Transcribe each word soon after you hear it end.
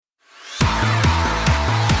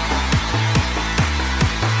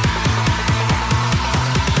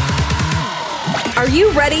you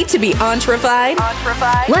ready to be entrefied?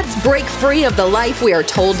 Let's break free of the life we are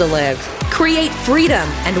told to live. Create freedom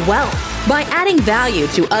and wealth by adding value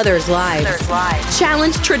to others' lives.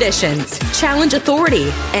 Challenge traditions, challenge authority,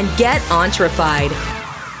 and get entrefied.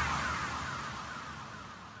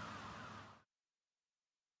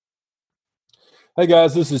 Hey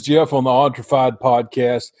guys, this is Jeff on the Entrefied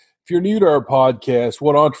podcast. If you're new to our podcast,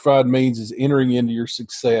 what Entrefied means is entering into your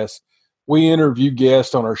success. We interview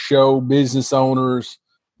guests on our show, business owners,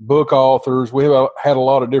 book authors. We have had a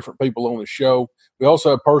lot of different people on the show. We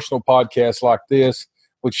also have personal podcasts like this,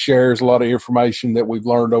 which shares a lot of information that we've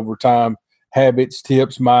learned over time, habits,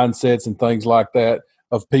 tips, mindsets, and things like that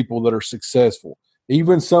of people that are successful.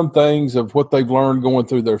 Even some things of what they've learned going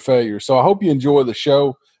through their failures. So I hope you enjoy the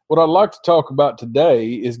show. What I'd like to talk about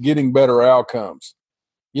today is getting better outcomes.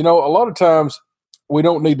 You know, a lot of times we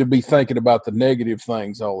don't need to be thinking about the negative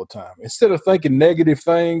things all the time. Instead of thinking negative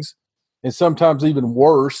things, and sometimes even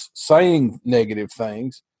worse, saying negative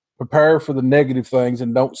things, prepare for the negative things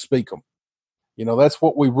and don't speak them. You know, that's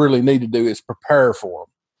what we really need to do is prepare for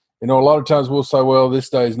them. You know, a lot of times we'll say, well, this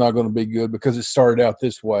day is not going to be good because it started out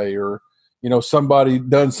this way, or, you know, somebody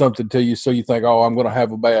done something to you, so you think, oh, I'm going to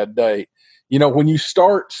have a bad day. You know, when you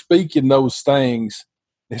start speaking those things,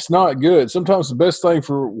 it's not good. Sometimes the best thing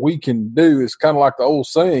we can do is kind of like the old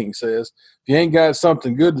saying says, if you ain't got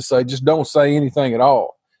something good to say, just don't say anything at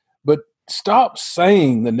all. But stop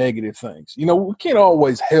saying the negative things. You know, we can't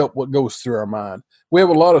always help what goes through our mind. We have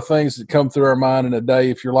a lot of things that come through our mind in a day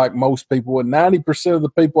if you're like most people. And 90% of the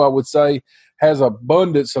people, I would say, has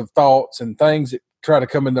abundance of thoughts and things that try to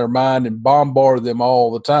come in their mind and bombard them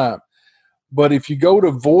all the time. But if you go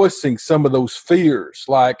to voicing some of those fears,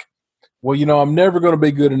 like, well, you know, I'm never going to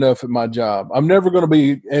be good enough at my job. I'm never going to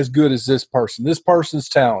be as good as this person. This person's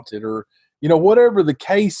talented, or, you know, whatever the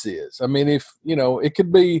case is. I mean, if, you know, it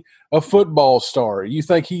could be a football star. You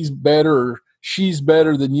think he's better or she's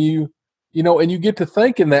better than you, you know, and you get to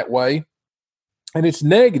thinking that way, and it's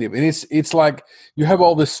negative. And it's like you have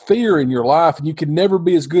all this fear in your life, and you can never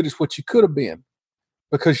be as good as what you could have been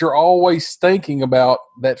because you're always thinking about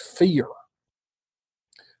that fear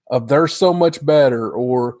of they're so much better,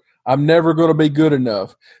 or I'm never going to be good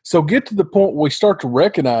enough. So get to the point where we start to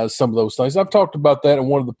recognize some of those things. I've talked about that in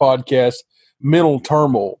one of the podcasts, mental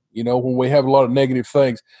turmoil, you know, when we have a lot of negative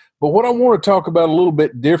things. But what I want to talk about a little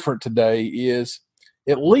bit different today is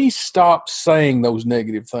at least stop saying those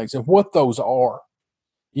negative things and what those are.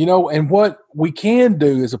 You know, and what we can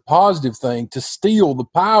do is a positive thing to steal the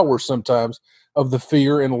power sometimes of the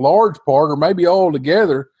fear in large part, or maybe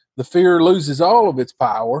altogether. The fear loses all of its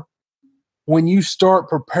power when you start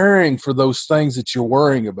preparing for those things that you're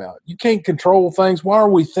worrying about. You can't control things. Why are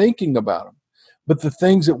we thinking about them? But the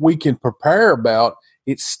things that we can prepare about,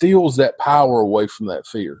 it steals that power away from that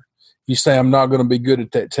fear. If you say, I'm not going to be good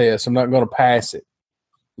at that test, I'm not going to pass it,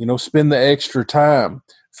 you know, spend the extra time,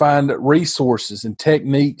 find resources and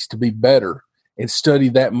techniques to be better and study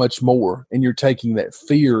that much more. And you're taking that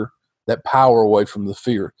fear, that power away from the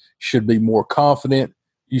fear. You should be more confident.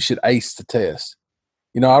 You should ace the test.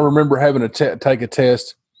 You know, I remember having to take a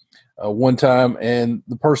test one time, and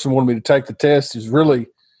the person wanted me to take the test. It was really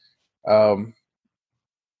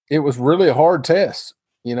a hard test,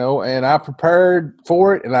 you know, and I prepared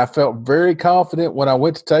for it, and I felt very confident when I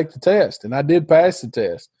went to take the test, and I did pass the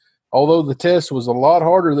test, although the test was a lot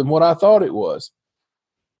harder than what I thought it was.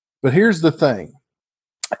 But here's the thing.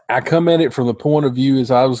 I come at it from the point of view as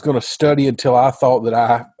I was going to study until I thought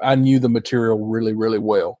that I knew the material really, really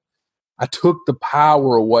well. I took the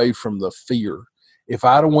power away from the fear. If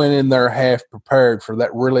I'd have went in there half prepared for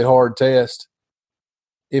that really hard test,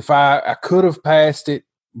 if I could have passed it,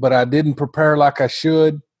 but I didn't prepare like I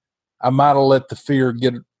should, I might have let the fear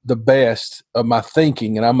get the best of my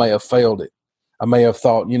thinking, and I may have failed it. I may have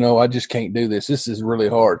thought, you know, I just can't do this. This is really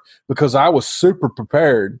hard, because I was super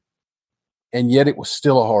prepared, and yet it was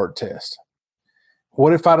still a hard test.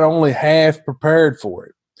 What if I'd only half prepared for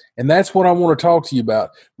it? And that's what I want to talk to you about.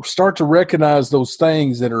 Start to recognize those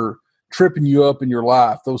things that are tripping you up in your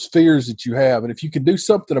life, those fears that you have. And if you can do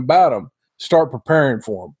something about them, start preparing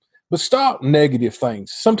for them. But stop negative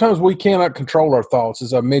things. Sometimes we cannot control our thoughts,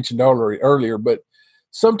 as I mentioned earlier, but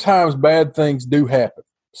sometimes bad things do happen.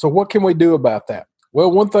 So what can we do about that?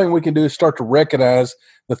 Well, one thing we can do is start to recognize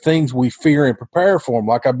the things we fear and prepare for them,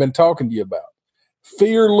 like I've been talking to you about.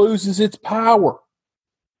 Fear loses its power.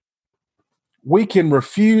 We can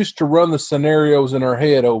refuse to run the scenarios in our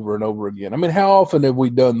head over and over again. I mean, how often have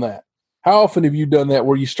we done that? How often have you done that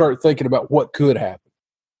where you start thinking about what could happen?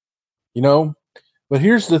 You know? But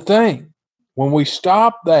here's the thing. When we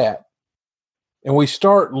stop that and we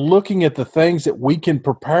start looking at the things that we can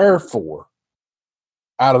prepare for,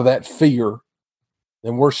 out of that fear,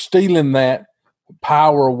 then we're stealing that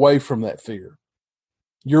power away from that fear.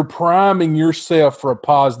 You're priming yourself for a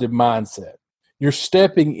positive mindset. You're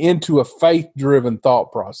stepping into a faith-driven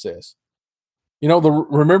thought process.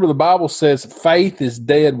 Remember the Bible says faith is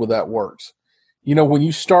dead without works. When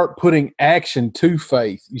you start putting action to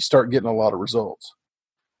faith, you start getting a lot of results.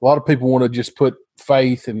 A lot of people want to just put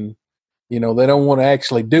faith and, they don't want to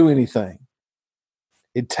actually do anything.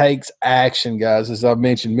 It takes action, guys, as I've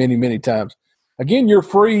mentioned many, many times. Again, you're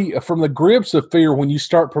free from the grips of fear when you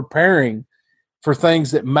start preparing for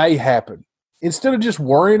things that may happen. Instead of just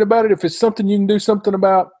worrying about it, if it's something you can do something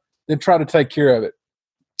about, then try to take care of it.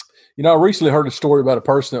 I recently heard a story about a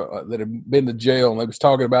person that had been to jail, and they was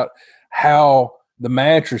talking about how the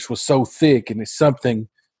mattress was so thick, and it's something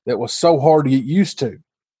that was so hard to get used to.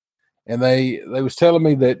 And they was telling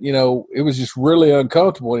me that, it was just really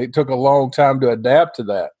uncomfortable, and it took a long time to adapt to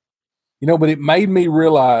that. But it made me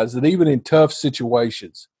realize that even in tough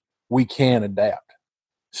situations, we can adapt.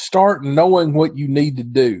 Start knowing what you need to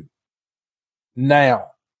do now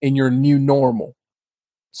in your new normal.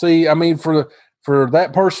 See, for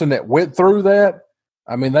that person that went through that,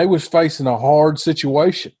 they was facing a hard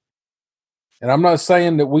situation. And I'm not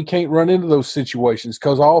saying that we can't run into those situations,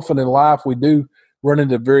 because often in life we do run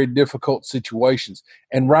into very difficult situations.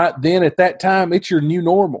 And right then at that time, it's your new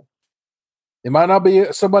normal. It might not be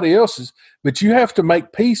somebody else's, but you have to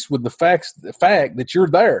make peace with the fact that you're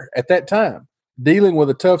there at that time, dealing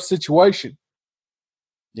with a tough situation.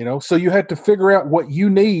 So you have to figure out what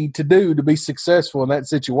you need to do to be successful in that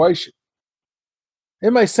situation.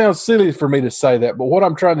 It may sound silly for me to say that, but what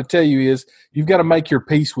I'm trying to tell you is you've got to make your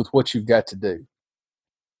peace with what you've got to do.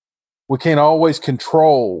 We can't always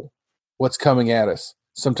control what's coming at us.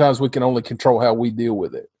 Sometimes we can only control how we deal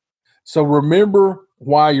with it. So remember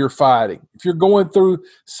why you're fighting. If you're going through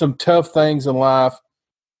some tough things in life,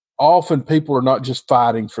 often people are not just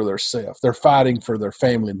fighting for themselves. They're fighting for their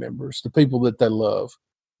family members, the people that they love.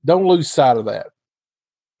 Don't lose sight of that.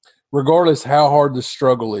 Regardless how hard the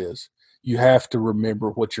struggle is, you have to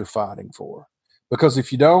remember what you're fighting for. Because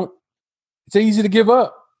if you don't, it's easy to give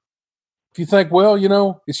up. If you think, well,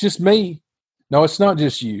 it's just me. No, it's not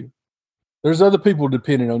just you. There's other people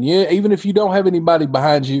depending on you. Even if you don't have anybody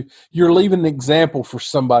behind you, you're leaving an example for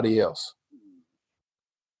somebody else.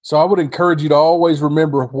 So I would encourage you to always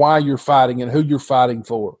remember why you're fighting and who you're fighting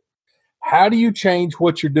for. How do you change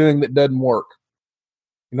what you're doing that doesn't work?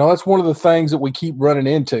 That's one of the things that we keep running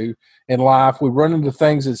into in life. We run into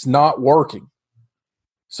things that's not working.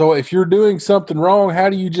 So if you're doing something wrong, how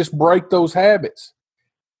do you just break those habits?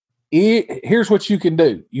 Here's what you can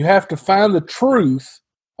do. You have to find the truth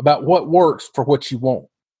about what works for what you want.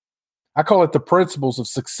 I call it the principles of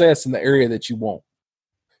success in the area that you want.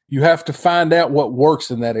 You have to find out what works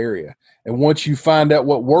in that area. And once you find out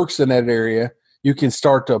what works in that area, you can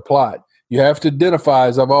start to apply it. You have to identify,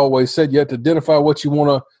 as I've always said, you have to identify what you want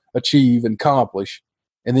to achieve and accomplish.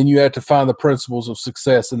 And then you have to find the principles of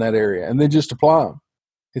success in that area and then just apply them.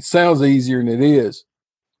 It sounds easier than it is.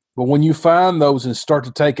 But when you find those and start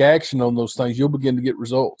to take action on those things, you'll begin to get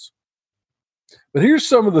results. But here's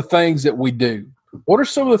some of the things that we do. What are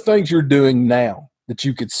some of the things you're doing now that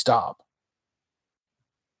you could stop?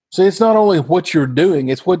 See, it's not only what you're doing,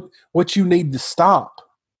 it's what you need to stop.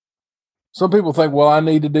 Some people think, well, I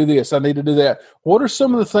need to do this, I need to do that. What are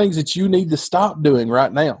some of the things that you need to stop doing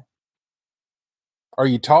right now? Are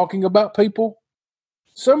you talking about people?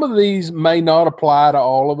 Some of these may not apply to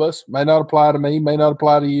all of us, may not apply to me, may not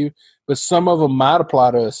apply to you, but some of them might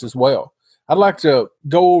apply to us as well. I'd like to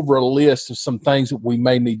go over a list of some things that we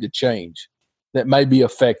may need to change that may be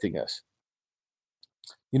affecting us.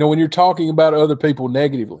 When you're talking about other people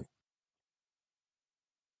negatively,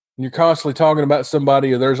 and you're constantly talking about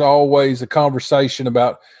somebody, or there's always a conversation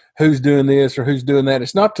about who's doing this or who's doing that.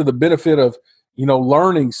 It's not to the benefit of,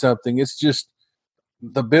 learning something. It's just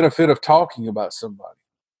the benefit of talking about somebody.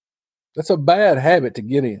 That's a bad habit to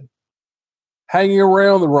get in. Hanging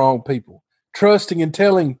around the wrong people, trusting and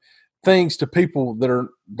telling things to people that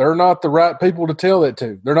they're not the right people to tell that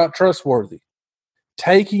to. They're not trustworthy.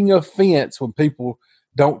 Taking offense when people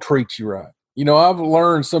don't treat you right. I've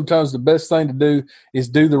learned sometimes the best thing to do is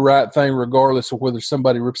do the right thing regardless of whether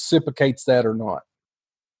somebody reciprocates that or not.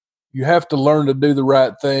 You have to learn to do the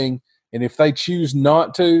right thing, and if they choose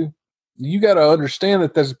not to, you got to understand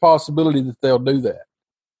that there's a possibility that they'll do that.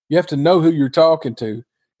 You have to know who you're talking to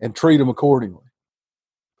and treat them accordingly.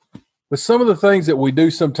 But some of the things that we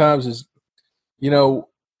do sometimes is,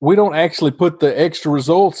 we don't actually put the extra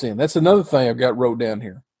results in. That's another thing I've got wrote down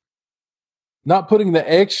here. Not putting the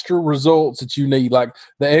extra results that you need, like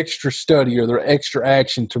the extra study or the extra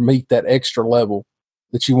action to meet that extra level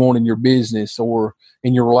that you want in your business or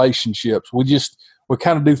in your relationships. We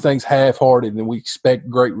kind of do things half-hearted and we expect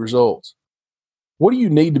great results. What do you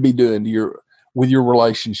need to be doing with your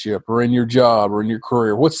relationship or in your job or in your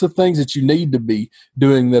career? What's the things that you need to be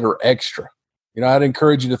doing that are extra? I'd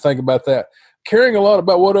encourage you to think about that. Caring a lot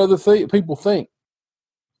about what other people think.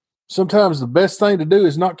 Sometimes the best thing to do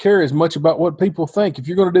is not care as much about what people think. If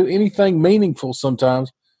you're going to do anything meaningful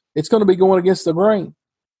sometimes, it's going to be going against the grain.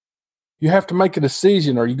 You have to make a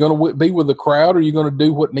decision. Are you going to be with the crowd or are you going to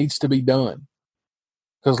do what needs to be done?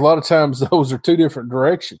 Because a lot of times those are two different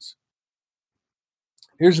directions.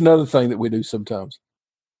 Here's another thing that we do sometimes.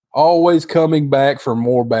 Always coming back for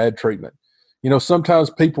more bad treatment.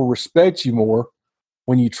 Sometimes people respect you more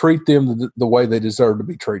when you treat them the way they deserve to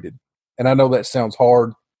be treated. And I know that sounds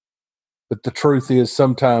hard, but the truth is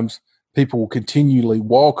sometimes people will continually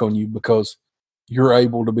walk on you because you're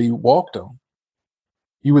able to be walked on.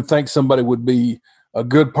 You would think somebody would be a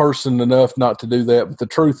good person enough not to do that, but the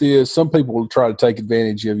truth is some people will try to take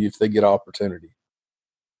advantage of you if they get opportunity.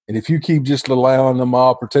 And if you keep just allowing them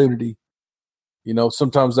opportunity,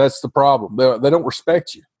 sometimes that's the problem. They don't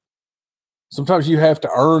respect you. Sometimes you have to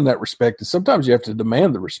earn that respect, and sometimes you have to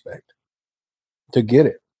demand the respect to get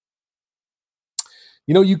it.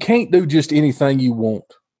 You can't do just anything you want.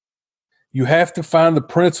 You have to find the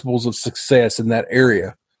principles of success in that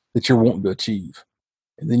area that you're wanting to achieve,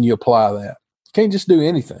 and then you apply that. You can't just do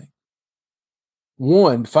anything.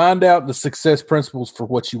 One, find out the success principles for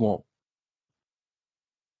what you want.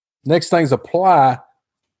 Next thing is apply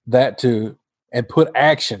that to and put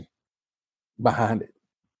action behind it.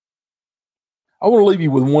 I want to leave you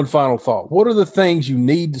with one final thought. What are the things you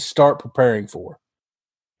need to start preparing for?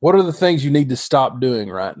 What are the things you need to stop doing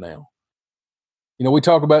right now? We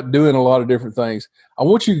talk about doing a lot of different things. I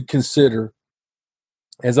want you to consider,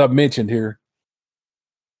 as I've mentioned here,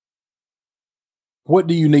 what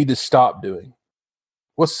do you need to stop doing?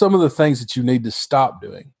 What's some of the things that you need to stop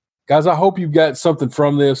doing? Guys, I hope you've got something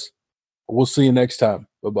from this. We'll see you next time.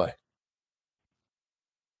 Bye-bye.